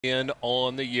in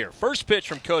on the year. First pitch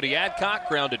from Cody Adcock,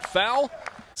 grounded foul.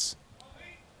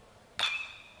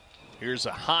 Here's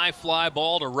a high fly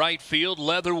ball to right field.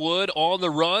 Leatherwood on the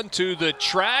run to the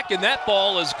track, and that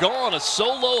ball is gone. A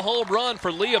solo home run for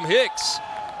Liam Hicks.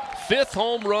 Fifth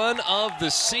home run of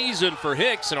the season for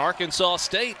Hicks, and Arkansas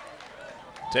State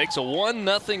takes a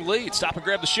 1-0 lead. Stop and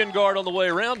grab the shin guard on the way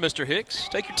around, Mr. Hicks.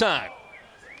 Take your time.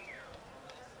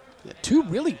 Yeah, two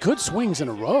really good swings in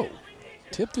a row.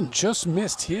 Tipton just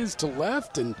missed his to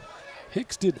left, and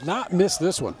Hicks did not miss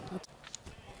this one.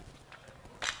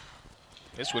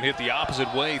 This one hit the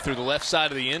opposite way through the left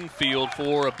side of the infield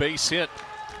for a base hit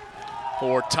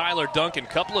for Tyler Duncan.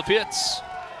 Couple of hits.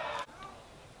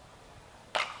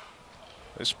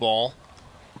 This ball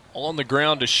on the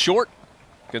ground to short.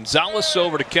 Gonzalez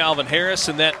over to Calvin Harris,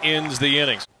 and that ends the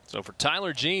innings. So for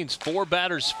Tyler Jeans, 4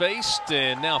 batters faced,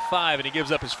 and now 5, and he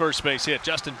gives up his first base hit.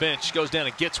 Justin Bench goes down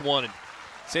and gets one and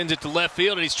sends it to left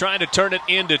field, and he's trying to turn it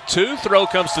into 2. Throw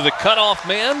comes to the cutoff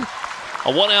man.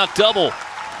 A 1-out double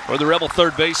for the Rebel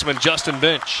third baseman, Justin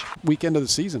Bench. Weekend of the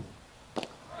season.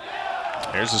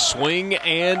 There's a swing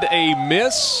and a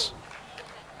miss.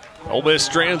 Ole Miss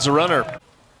strands the runner.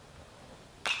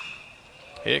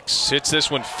 Hicks hits this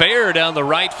one fair down the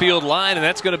right field line, and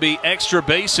that's going to be extra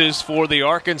bases for the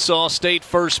Arkansas State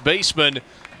first baseman.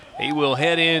 He will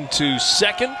head into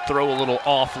second, throw a little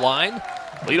offline.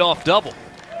 Leadoff double.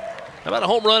 How about a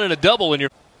home run and a double in your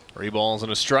 3 balls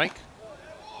and a strike?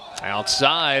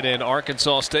 Outside, and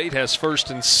Arkansas State has first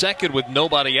and second with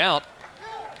nobody out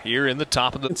here in the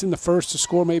top of the. It's in the first to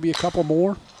score maybe a couple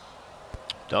more.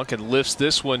 Duncan lifts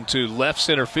this one to left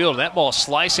center field, and that ball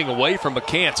slicing away from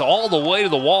McCants all the way to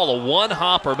the wall. A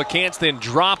one-hopper. McCants then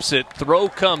drops it. Throw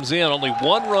comes in. Only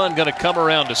 1 run going to come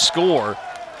around to score.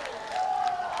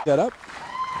 Get up.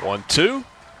 1-2.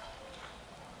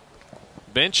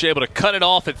 Bench able to cut it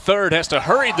off at third. Has to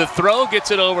hurry the throw.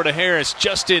 Gets it over to Harris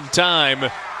just in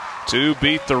time to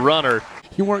beat the runner.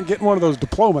 You weren't getting one of those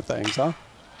diploma things, huh?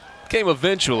 Came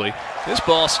eventually. This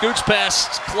ball scoots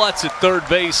past Klutz at third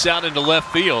base out into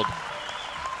left field.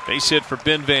 Base hit for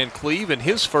Ben Van Cleve and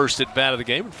his first at bat of the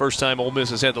game. First time Ole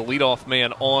Miss has had the leadoff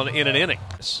man on in an inning.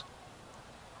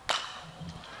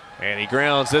 And he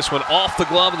grounds this one off the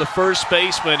glove of the first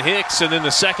baseman Hicks, and then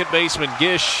the second baseman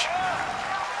Gish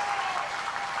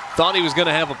thought he was going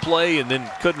to have a play and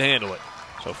then couldn't handle it.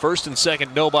 So first and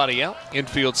second, nobody out.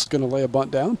 Infield's going to lay a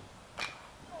bunt down.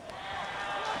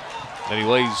 And he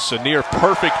lays a near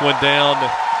perfect one down.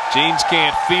 Jeans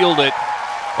can't field it.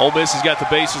 Ole Miss has got the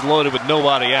bases loaded with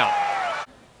nobody out.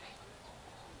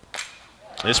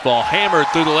 This ball hammered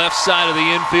through the left side of the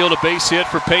infield. A base hit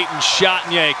for Peyton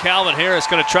Chatagnier. Calvin Harris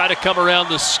going to try to come around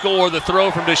to score. The throw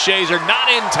from DeShazer, not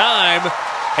in time.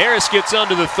 Harris gets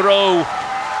under the throw.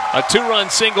 A 2-run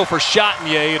single for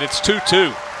Chatagnier, and it's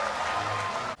 2-2.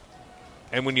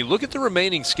 And when you look at the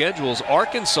remaining schedules,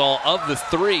 Arkansas, of the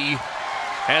 3,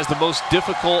 has the most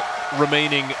difficult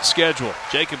remaining schedule.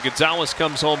 Jacob Gonzalez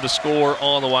comes home to score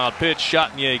on the wild pitch.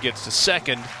 Chatagnier gets to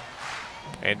second,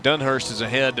 and Dunhurst is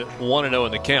ahead 1-0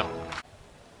 in the count.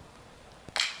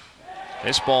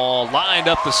 This ball lined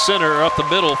up the center, up the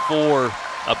middle for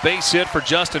a base hit for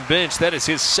Justin Bench. That is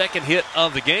his second hit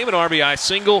of the game, an RBI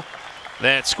single.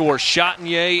 That scores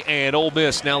Chatagnier, and Ole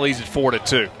Miss now leads at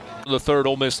 4-2. The third,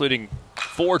 Ole Miss leading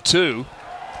 4-2.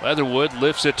 Leatherwood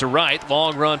lifts it to right.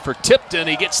 Long run for Tipton.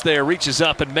 He gets there, reaches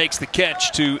up, and makes the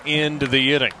catch to end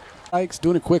the inning. Ike's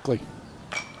doing it quickly.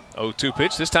 0-2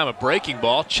 pitch. This time a breaking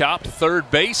ball. Chopped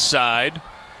third base side.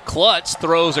 Klutz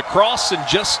throws across and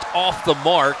just off the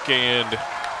mark. And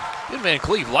Ben Van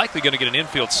Cleve likely going to get an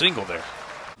infield single there.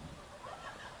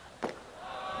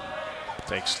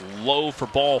 Takes low for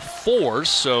ball 4.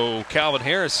 So Calvin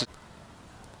Harris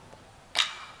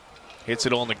hits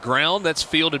it on the ground. That's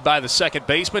fielded by the second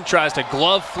baseman. Tries to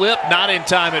glove flip. Not in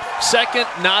time at second.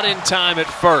 Not in time at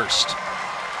first.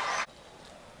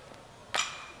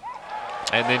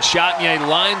 And then Chatagnier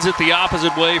lines it the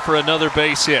opposite way for another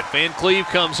base hit. Van Cleve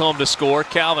comes home to score.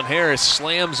 Calvin Harris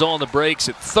slams on the brakes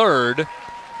at third.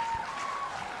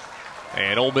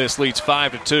 And Ole Miss leads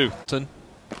 5-2.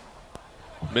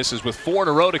 Misses with 4 in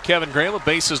a row to Kevin Graham. A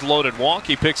bases loaded walk.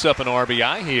 He picks up an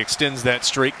RBI. He extends that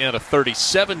streak now to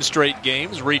 37 straight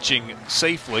games, reaching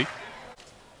safely.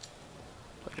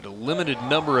 Played a limited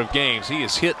number of games. He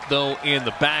is hit, though, in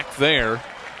the back there.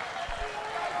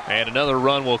 And another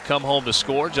run will come home to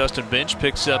score. Justin Bench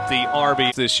picks up the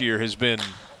RB. This year has been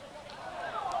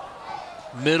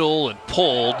middle and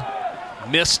pulled.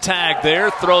 Missed tag there.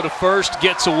 Throw to first.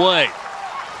 Gets away.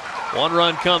 1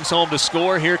 run comes home to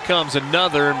score. Here comes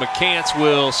another. McCants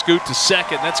will scoot to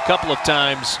second. That's a couple of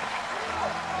times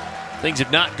Things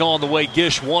have not gone the way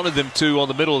Gish wanted them to on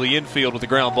the middle of the infield with the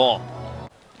ground ball.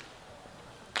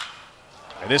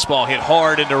 And this ball hit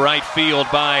hard into right field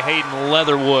by Hayden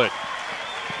Leatherwood.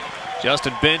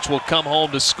 Justin Bench will come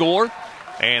home to score,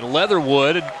 and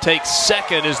Leatherwood takes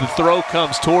second as the throw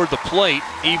comes toward the plate,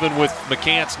 even with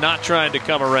McCants not trying to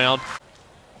come around.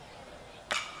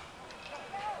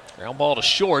 Ground ball to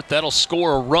short, that'll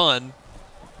score a run.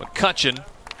 McCutcheon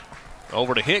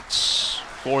over to Hicks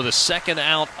for the second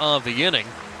out of the inning.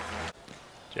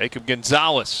 Jacob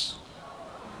Gonzalez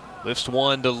lifts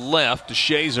one to left.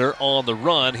 DeShazer on the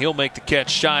run. He'll make the catch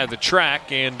shy of the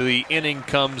track, and the inning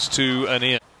comes to an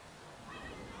end.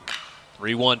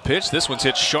 3-1 pitch. This one's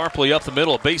hit sharply up the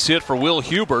middle. A base hit for Will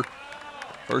Huber.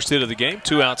 First hit of the game.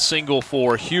 2-out single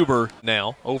for Huber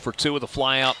now. 0 for 2 with a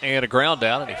fly out and a ground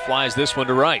out, and he flies this one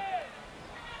to right.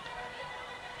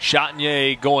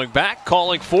 Chatinier going back,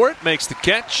 calling for it, makes the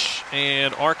catch,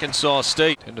 and Arkansas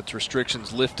State and its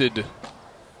restrictions lifted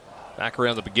back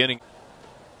around the beginning.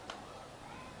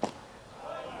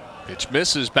 Pitch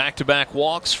misses. Back-to-back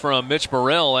walks from Mitch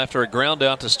Morrell after a ground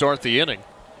out to start the inning.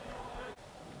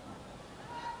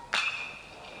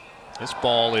 This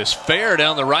ball is fair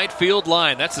down the right field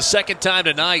line. That's the second time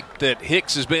tonight that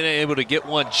Hicks has been able to get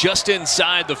one just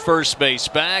inside the first base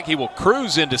bag. He will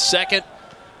cruise into second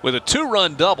with a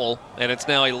 2-run double, and it's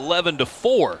now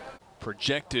 11-4.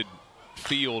 Projected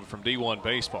field from D1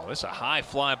 baseball. This is a high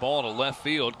fly ball to left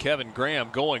field. Kevin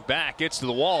Graham going back, gets to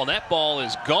the wall, and that ball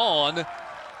is gone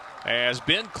as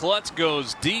Ben Klutz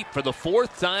goes deep for the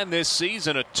 4th time this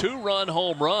season. A 2-run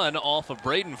home run off of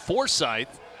Braden Forsythe,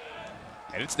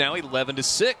 and it's now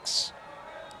 11-6.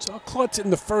 So Klutz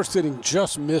in the first inning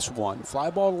just missed one.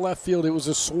 Fly ball to left field. It was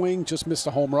a swing, just missed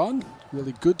a home run.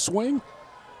 Really good swing.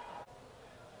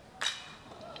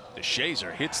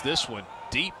 DeShazer hits this one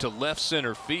deep to left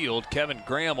center field. Kevin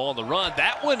Graham on the run.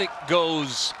 That one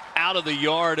goes out of the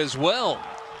yard as well.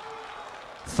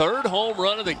 3rd home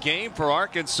run of the game for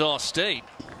Arkansas State.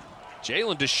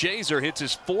 Jalen DeShazer hits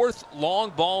his 4th long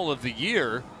ball of the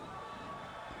year.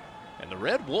 And the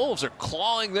Red Wolves are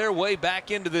clawing their way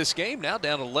back into this game, now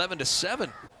down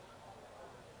 11-7.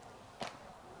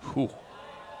 Whew.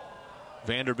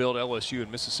 Vanderbilt, LSU,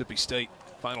 and Mississippi State.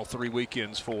 Final 3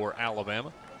 weekends for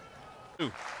Alabama.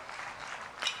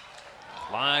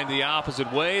 Line the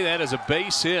opposite way. That is a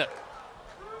base hit.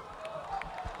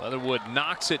 Leatherwood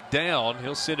knocks it down.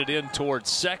 He'll send it in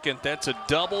towards second. That's a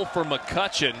double for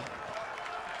McCutcheon,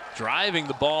 driving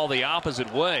the ball the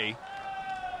opposite way.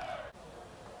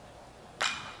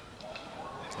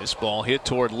 This ball hit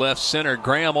toward left center.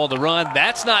 Graham on the run.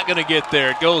 That's not going to get there.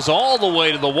 It goes all the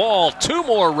way to the wall. 2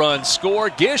 more runs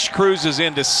score. Gish cruises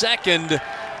into second.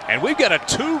 And we've got a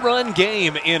 2-run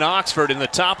game in Oxford in the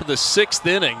top of the 6th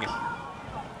inning,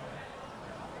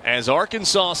 as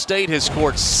Arkansas State has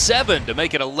scored 7 to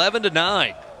make it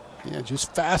 11-9. Yeah,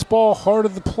 just fastball hard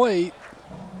of the plate.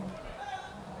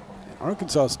 And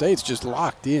Arkansas State's just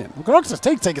locked in. Arkansas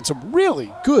State's taking some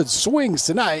really good swings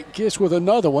tonight. Gish with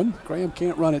another one. Graham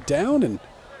can't run it down, and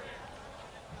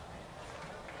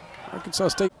Arkansas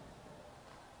State.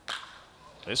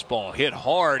 This ball hit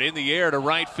hard in the air to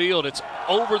right field. It's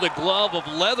over the glove of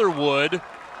Leatherwood.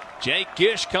 Jake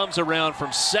Gish comes around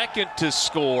from second to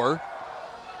score.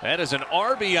 That is an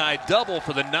RBI double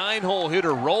for the 9-hole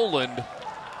hitter Roland.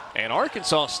 And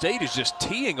Arkansas State is just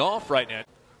teeing off right now.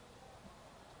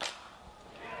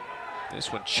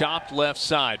 This one chopped left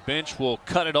side. Bench will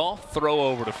cut it off, throw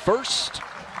over to first.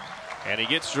 And he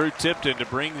gets Drew Tipton to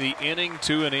bring the inning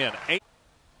to an end.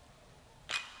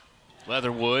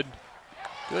 Leatherwood.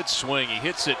 Good swing. He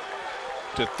hits it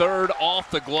to third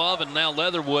off the glove, and now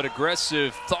Leatherwood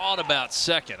aggressive thought about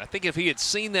second. I think if he had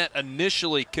seen that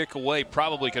initially kick away,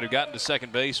 probably could have gotten to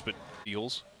second base, but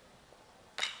deals.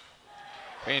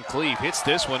 Van Cleve hits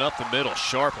this one up the middle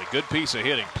sharply. Good piece of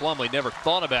hitting. Plumlee never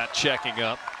thought about checking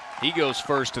up. He goes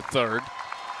first to third.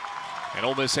 And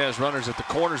Ole Miss has runners at the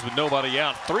corners with nobody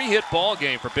out. 3-hit ball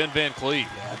game for Ben Van Cleve.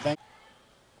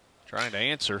 Trying to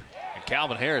answer. And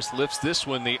Calvin Harris lifts this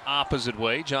one the opposite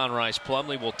way. John Rice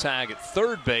Plumlee will tag at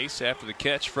third base after the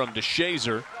catch from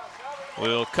DeShazer.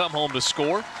 Will come home to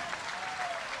score.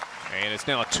 And it's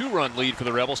now a 2-run lead for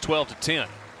the Rebels, 12-10.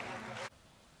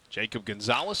 Jacob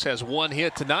Gonzalez has 1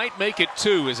 hit tonight. Make it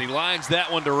 2 as he lines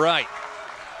that one to right.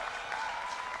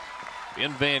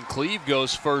 Ben Van Cleve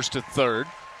goes first to third.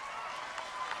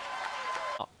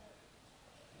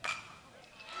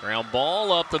 Ground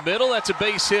ball up the middle. That's a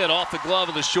base hit off the glove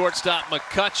of the shortstop,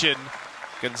 McCutcheon.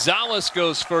 Gonzalez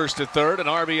goes first to third. An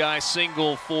RBI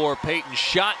single for Peyton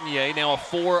Chatinier. Now a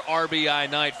 4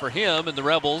 RBI night for him, and the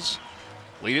Rebels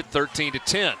lead it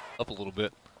 13-10. Up a little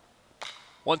bit.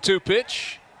 1-2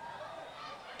 pitch.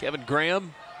 Kevin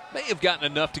Graham may have gotten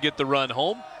enough to get the run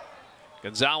home.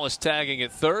 Gonzalez tagging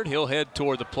at third. He'll head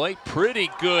toward the plate. Pretty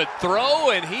good throw,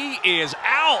 and he is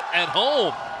out at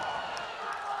home.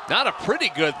 Not a pretty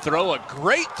good throw, a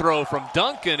great throw from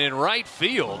Duncan in right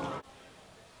field.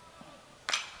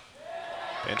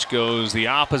 Pitch goes the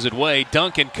opposite way.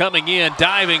 Duncan coming in,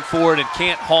 diving for it, and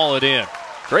can't haul it in.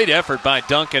 Great effort by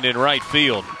Duncan in right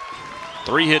field.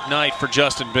 3-hit night for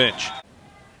Justin Bench.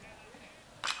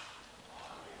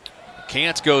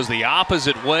 Cants goes the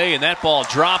opposite way, and that ball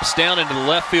drops down into the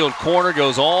left field corner,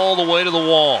 goes all the way to the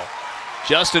wall.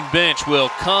 Justin Bench will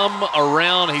come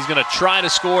around. He's going to try to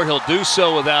score. He'll do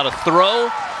so without a throw.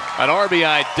 An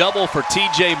RBI double for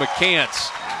T.J. McCants.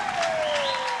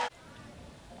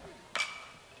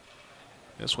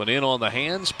 This one in on the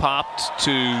hands, popped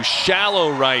to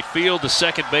shallow right field. The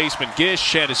second baseman,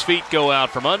 Gish, had his feet go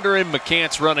out from under him.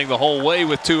 McCants running the whole way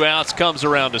with 2 outs, comes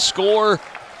around to score.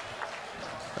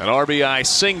 An RBI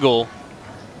single.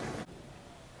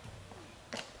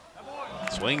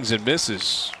 Swings and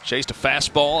misses. Chased a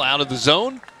fastball out of the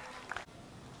zone.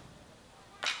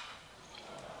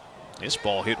 This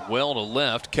ball hit well to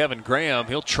left. Kevin Graham,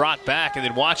 he'll trot back and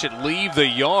then watch it leave the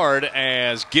yard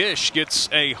as Gish gets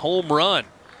a home run.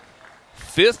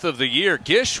 5th of the year.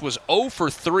 Gish was 0 for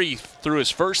 3 through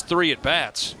his first 3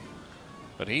 at-bats.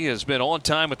 But he has been on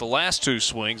time with the last 2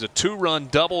 swings. A 2-run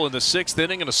double in the 6th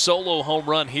inning and a solo home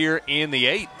run here in the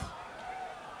 8th.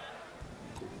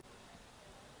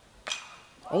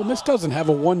 Ole Miss doesn't have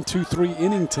a 1-2-3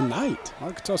 inning tonight.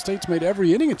 Arkansas State's made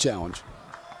every inning a challenge.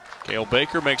 Cale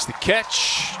Baker makes the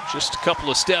catch. Just a couple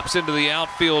of steps into the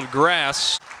outfield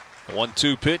grass.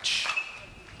 1-2 pitch.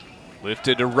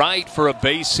 Lifted to right for a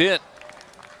base hit.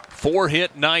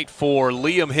 4-hit night for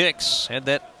Liam Hicks. Had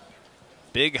that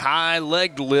big high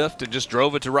leg lift and just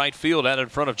drove it to right field out in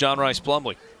front of John Rice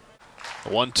Plumlee.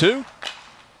 1-2.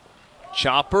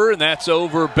 Chopper, and that's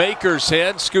over Baker's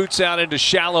head. Scoots out into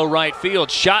shallow right field.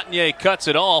 Chatagnier cuts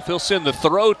it off. He'll send the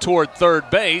throw toward third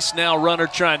base. Now runner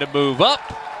trying to move up.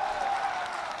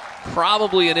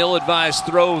 Probably an ill-advised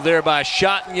throw there by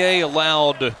Chatagnier.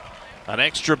 Allowed an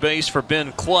extra base for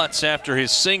Ben Klutz after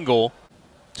his single.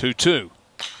 2-2.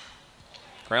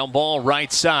 Ground ball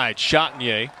right side.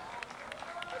 Chatagnier.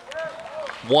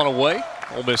 1 away.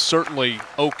 Ole Miss certainly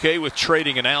okay with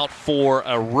trading an out for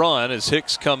a run as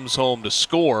Hicks comes home to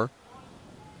score.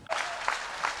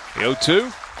 The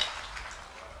 0-2.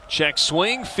 Check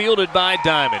swing, fielded by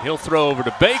Diamond. He'll throw over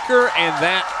to Baker, and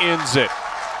that ends it.